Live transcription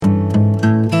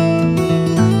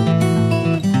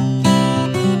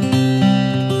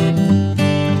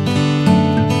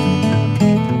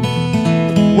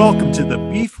Welcome to the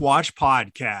Beef Watch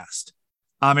Podcast.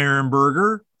 I'm Aaron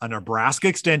Berger, a Nebraska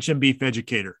Extension beef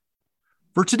educator.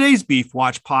 For today's Beef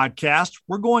Watch Podcast,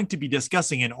 we're going to be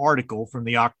discussing an article from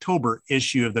the October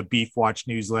issue of the Beef Watch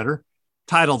newsletter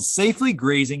titled Safely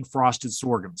Grazing Frosted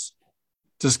Sorghums.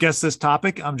 To discuss this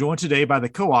topic, I'm joined today by the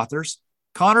co-authors,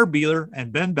 Connor Biehler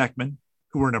and Ben Beckman,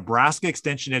 who are Nebraska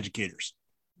Extension educators.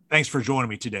 Thanks for joining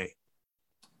me today.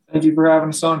 Thank you for having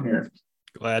us on here.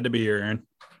 Glad to be here, Aaron.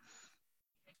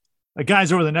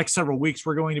 Guys, over the next several weeks,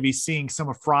 we're going to be seeing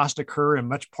some frost occur in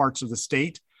much parts of the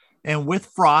state. And with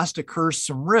frost occurs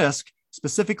some risk,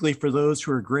 specifically for those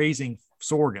who are grazing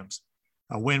sorghums.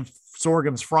 When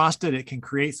sorghum's frosted, it can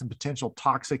create some potential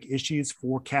toxic issues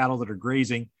for cattle that are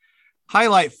grazing.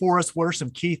 Highlight for us what are some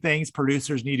key things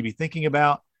producers need to be thinking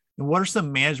about, and what are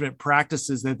some management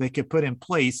practices that they could put in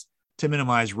place to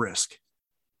minimize risk?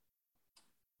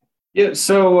 Yeah,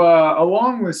 so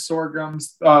along with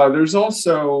sorghums, there's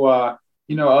also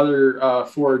other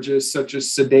forages such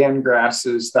as sedan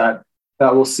grasses that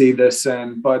we'll see this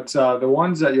in. But the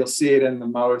ones that you'll see it in the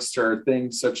most are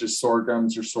things such as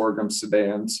sorghums or sorghum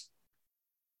sedans.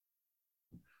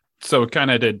 So kind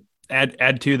of to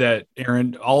add to that,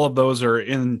 Aaron, all of those are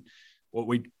in what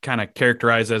we kind of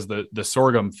characterize as the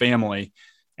sorghum family.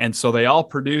 And so they all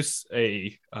produce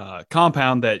a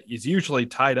compound that is usually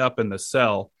tied up in the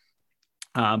cell.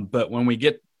 But when we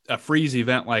get a freeze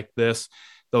event like this,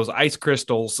 those ice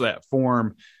crystals that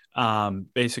form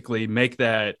basically make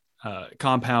that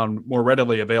compound more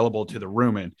readily available to the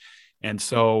rumen. And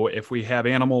so if we have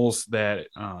animals that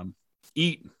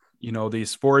eat,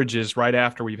 these forages right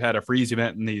after we've had a freeze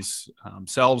event and these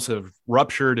cells have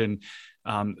ruptured and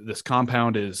this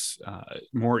compound is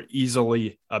more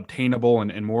easily obtainable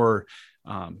and more,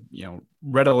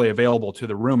 readily available to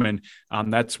the rumen,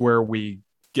 that's where we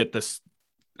get this.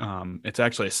 It's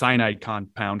actually a cyanide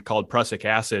compound called prussic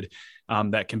acid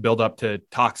that can build up to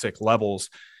toxic levels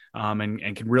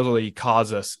and can really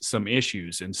cause us some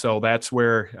issues. And so that's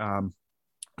where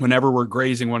whenever we're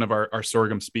grazing one of our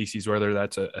sorghum species, whether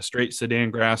that's a straight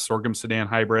sedan grass, sorghum sedan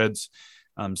hybrids,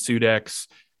 Sudex,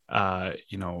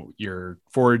 your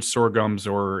forage sorghums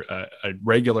or a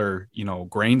regular,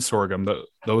 grain sorghum,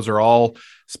 those are all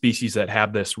species that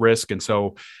have this risk. And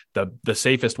so the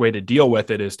safest way to deal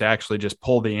with it is to actually just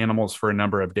pull the animals for a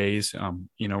number of days.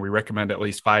 We recommend at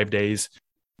least 5 days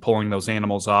pulling those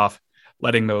animals off,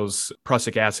 letting those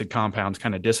prussic acid compounds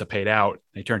kind of dissipate out.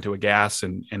 They turn to a gas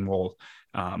and will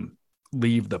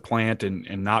leave the plant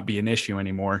and not be an issue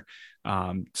anymore.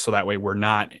 So that way we're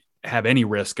not have any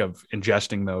risk of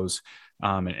ingesting those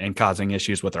and causing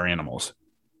issues with our animals.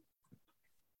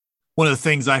 One of the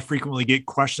things I frequently get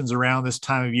questions around this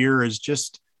time of year is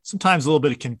just sometimes a little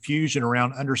bit of confusion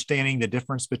around understanding the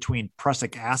difference between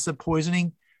prussic acid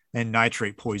poisoning and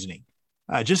nitrate poisoning.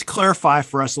 Just clarify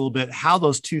for us a little bit how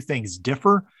those two things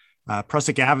differ.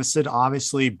 Prussic acid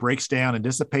obviously breaks down and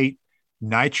dissipate.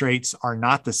 Nitrates are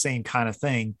not the same kind of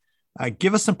thing.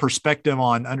 Give us some perspective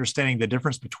on understanding the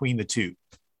difference between the two.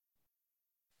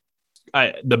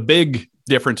 The big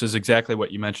difference is exactly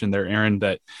what you mentioned there, Aaron,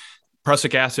 that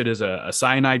prussic acid is a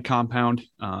cyanide compound.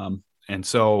 And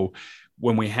so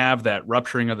when we have that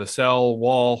rupturing of the cell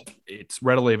wall, it's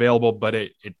readily available, but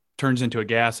it turns into a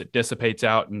gas, it dissipates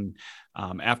out. And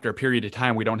after a period of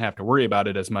time, we don't have to worry about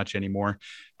it as much anymore.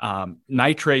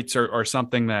 Nitrates are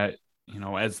something that,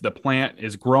 as the plant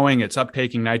is growing, it's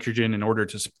uptaking nitrogen in order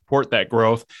to support that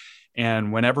growth.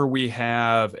 And whenever we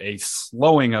have a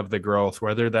slowing of the growth,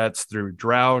 whether that's through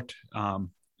drought,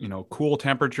 cool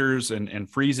temperatures and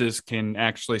freezes can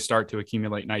actually start to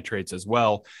accumulate nitrates as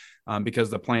well, because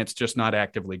the plant's just not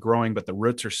actively growing, but the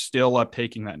roots are still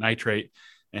uptaking that nitrate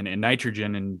and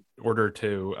nitrogen in order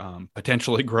to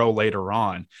potentially grow later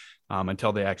on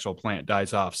until the actual plant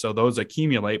dies off. So those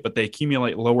accumulate, but they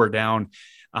accumulate lower down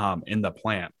in the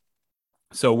plant.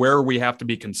 So where we have to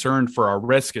be concerned for our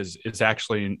risk is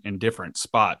actually in different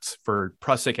spots. For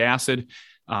prussic acid,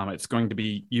 it's going to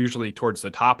be usually towards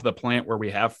the top of the plant where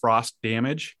we have frost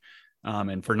damage.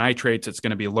 And for nitrates, it's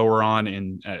going to be lower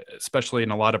on especially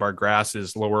in a lot of our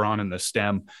grasses, lower on in the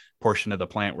stem portion of the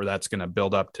plant where that's going to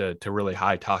build up to really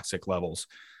high toxic levels.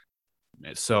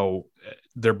 So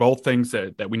they're both things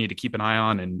that we need to keep an eye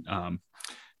on and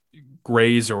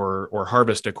graze or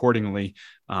harvest accordingly.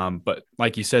 But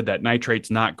like you said, that nitrate's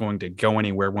not going to go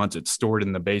anywhere once it's stored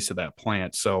in the base of that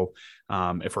plant. So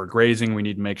if we're grazing, we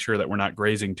need to make sure that we're not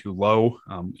grazing too low,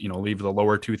 leave the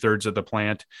lower 2/3 of the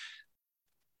plant.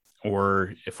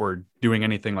 Or if we're doing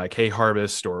anything like hay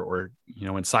harvest or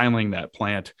ensiling that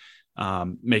plant,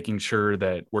 making sure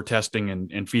that we're testing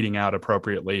and feeding out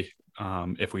appropriately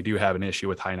if we do have an issue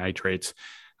with high nitrates.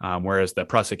 Whereas the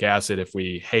prussic acid, if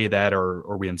we hay that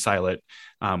or we ensile it,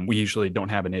 we usually don't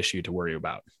have an issue to worry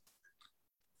about.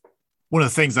 One of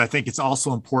the things I think it's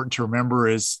also important to remember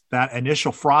is that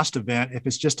initial frost event, if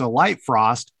it's just a light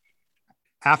frost,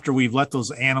 after we've let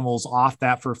those animals off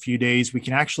that for a few days, we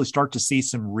can actually start to see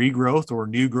some regrowth or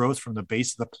new growth from the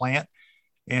base of the plant.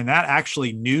 And that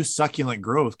actually new succulent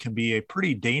growth can be a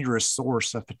pretty dangerous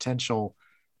source of potential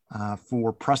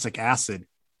for prussic acid.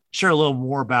 Share a little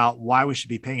more about why we should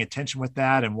be paying attention with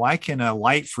that, and why can a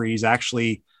light freeze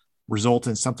actually result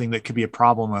in something that could be a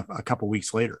problem a couple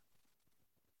weeks later.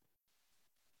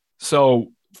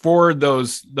 So for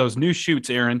those new shoots,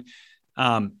 Aaron,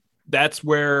 that's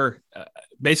where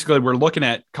basically we're looking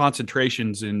at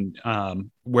concentrations, and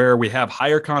where we have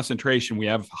higher concentration, we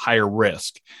have higher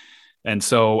risk. And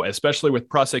so, especially with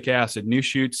prussic acid, new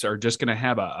shoots are just going to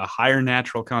have a higher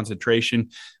natural concentration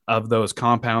of those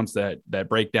compounds that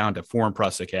break down to form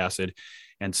prussic acid.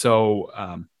 And so,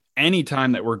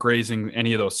 anytime that we're grazing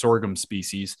any of those sorghum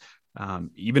species,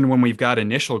 even when we've got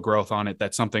initial growth on it,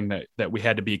 that's something that we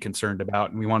had to be concerned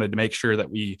about. And we wanted to make sure that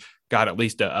we got at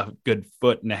least a good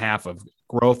 1.5 feet of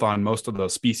growth on most of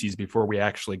those species before we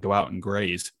actually go out and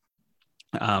graze.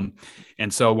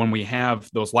 And so when we have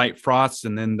those light frosts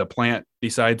and then the plant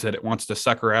decides that it wants to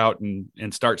sucker out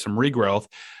and start some regrowth,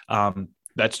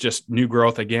 that's just new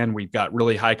growth. Again, we've got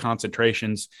really high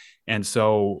concentrations. And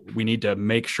so we need to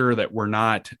make sure that we're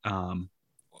not,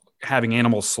 having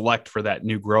animals select for that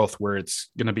new growth where it's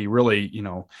going to be really,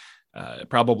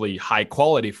 probably high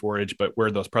quality forage, but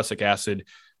where those prussic acid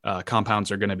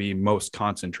compounds are going to be most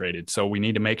concentrated. So we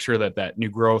need to make sure that new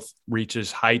growth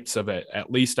reaches heights of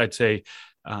at least, I'd say,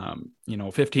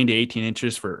 15 to 18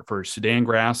 inches for Sudan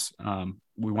grass.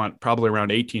 We want probably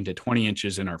around 18 to 20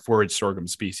 inches in our forage sorghum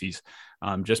species,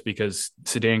 just because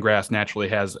Sudan grass naturally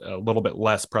has a little bit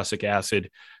less prussic acid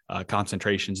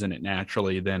concentrations in it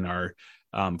naturally than our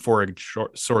forage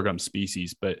sorghum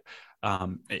species. But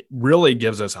it really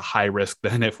gives us a high risk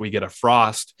then if we get a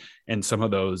frost and some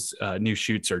of those new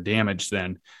shoots are damaged,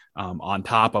 then on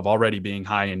top of already being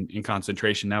high in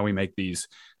concentration, now we make these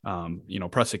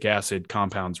prussic acid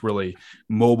compounds really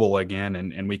mobile again,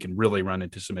 and we can really run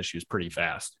into some issues pretty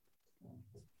fast.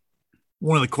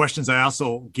 One of the questions I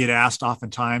also get asked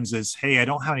oftentimes is, hey, I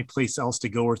don't have any place else to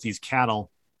go with these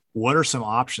cattle. What are some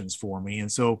options for me?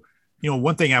 And so,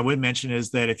 one thing I would mention is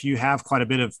that if you have quite a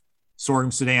bit of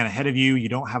sorghum Sudan ahead of you, you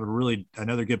don't have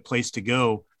another good place to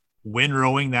go,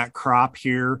 windrowing that crop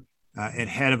here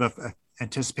ahead of a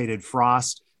anticipated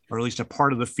frost, or at least a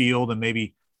part of the field, and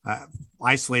maybe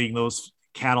isolating those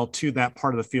cattle to that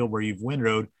part of the field where you've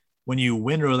windrowed. When you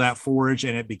windrow that forage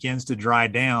and it begins to dry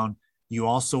down, you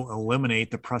also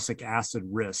eliminate the prussic acid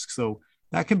risk. So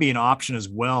that can be an option as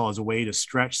well, as a way to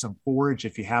stretch some forage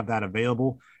if you have that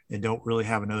available and don't really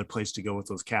have another place to go with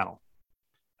those cattle.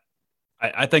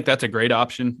 I think that's a great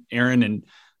option, Aaron.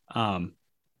 And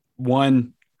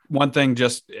one thing,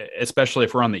 just especially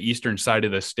if we're on the eastern side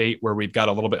of the state where we've got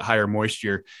a little bit higher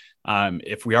moisture,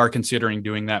 if we are considering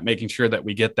doing that, making sure that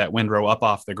we get that windrow up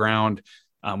off the ground,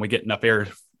 we get enough air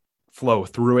flow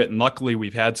through it. And luckily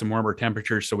we've had some warmer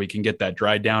temperatures so we can get that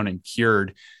dried down and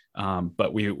cured.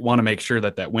 But we want to make sure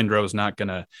that windrow is not going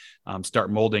to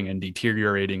start molding and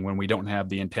deteriorating when we don't have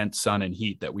the intense sun and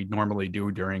heat that we normally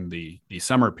do during the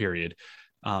summer period.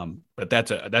 But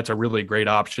that's a really great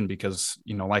option because,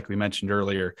 like we mentioned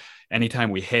earlier, anytime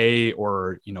we hay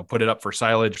or, put it up for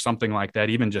silage or something like that,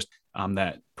 even just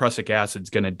that prussic acid is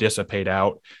going to dissipate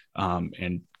out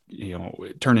and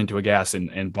turn into a gas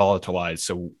and volatilize.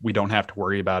 So we don't have to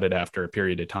worry about it after a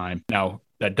period of time. Now,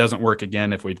 that doesn't work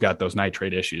again if we've got those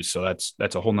nitrate issues. So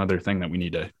that's a whole nother thing that we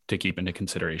need to keep into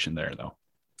consideration there, though.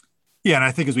 Yeah. And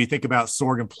I think as we think about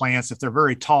sorghum plants, if they're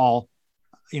very tall,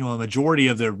 a majority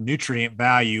of their nutrient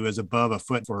value is above a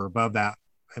foot or above that,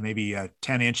 maybe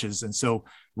 10 inches. And so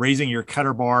raising your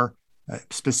cutter bar,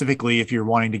 specifically if you're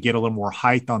wanting to get a little more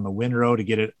height on the windrow to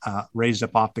get it raised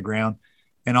up off the ground.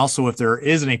 And also if there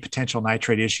is any potential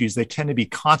nitrate issues, they tend to be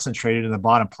concentrated in the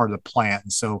bottom part of the plant.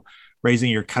 And so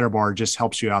raising your cutter bar just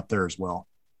helps you out there as well.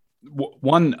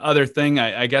 One other thing,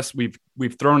 I guess we've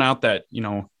thrown out that,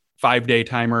 5-day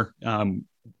timer,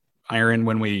 Aaron,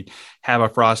 when we have a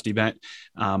frost event.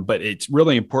 But it's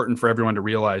really important for everyone to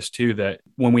realize too, that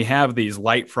when we have these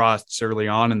light frosts early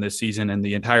on in the season and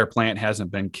the entire plant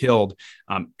hasn't been killed,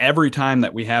 every time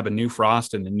that we have a new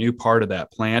frost and the new part of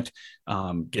that plant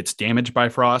gets damaged by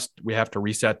frost, we have to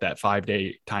reset that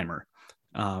 5-day timer.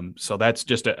 So that's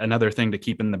just another thing to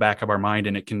keep in the back of our mind.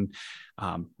 And it can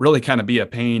really kind of be a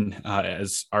pain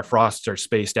as our frosts are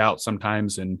spaced out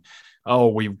sometimes. And,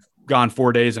 we've gone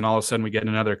 4 days and all of a sudden we get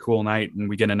another cool night and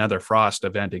we get another frost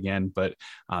event again. But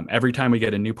every time we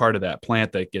get a new part of that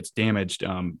plant that gets damaged,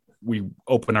 we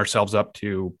open ourselves up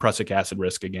to prussic acid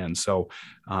risk again. So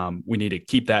we need to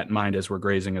keep that in mind as we're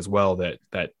grazing as well,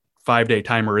 that 5-day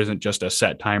timer isn't just a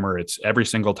set timer. It's every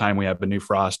single time we have a new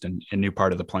frost and a new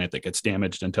part of the plant that gets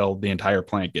damaged until the entire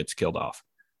plant gets killed off.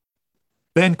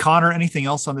 Ben, Connor, anything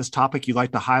else on this topic you'd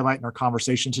like to highlight in our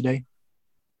conversation today?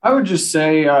 I would just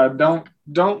say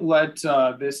don't let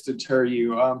this deter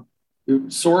you.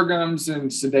 Sorghums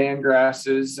and sedan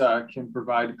grasses can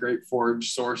provide great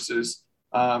forage sources.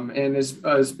 And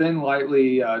has been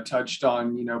lightly touched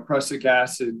on, prussic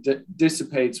acid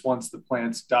dissipates once the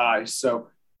plants die. So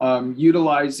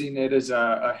utilizing it as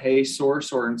a hay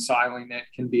source or ensiling it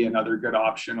can be another good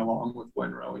option along with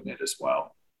windrowing it as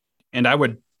well. And I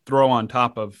would throw on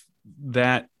top of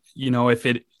that, if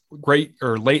it great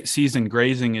or late season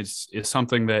grazing is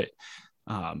something that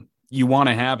you want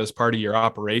to have as part of your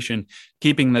operation,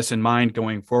 keeping this in mind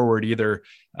going forward, either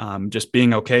just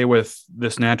being okay with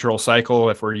this natural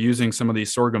cycle if we're using some of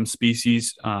these sorghum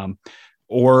species,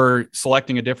 or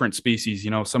selecting a different species.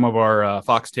 Some of our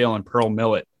foxtail and pearl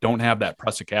millet don't have that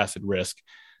prussic acid risk.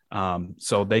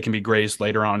 So they can be grazed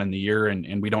later on in the year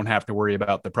and we don't have to worry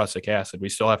about the prussic acid. We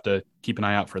still have to keep an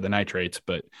eye out for the nitrates,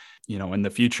 but in the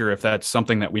future, if that's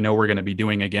something that we know we're going to be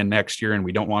doing again next year and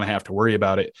we don't want to have to worry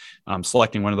about it,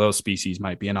 selecting one of those species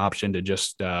might be an option to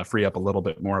just free up a little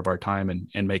bit more of our time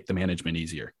and make the management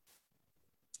easier.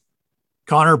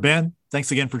 Connor, Ben,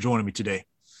 thanks again for joining me today.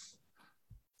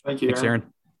 Thank you. Thanks, Aaron.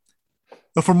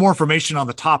 But for more information on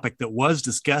the topic that was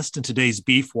discussed in today's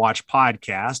Beef Watch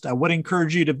podcast, I would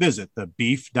encourage you to visit the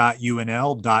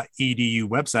beef.unl.edu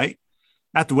website.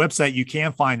 At the website, you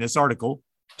can find this article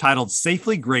titled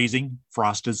Safely Grazing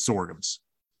Frosted Sorghums.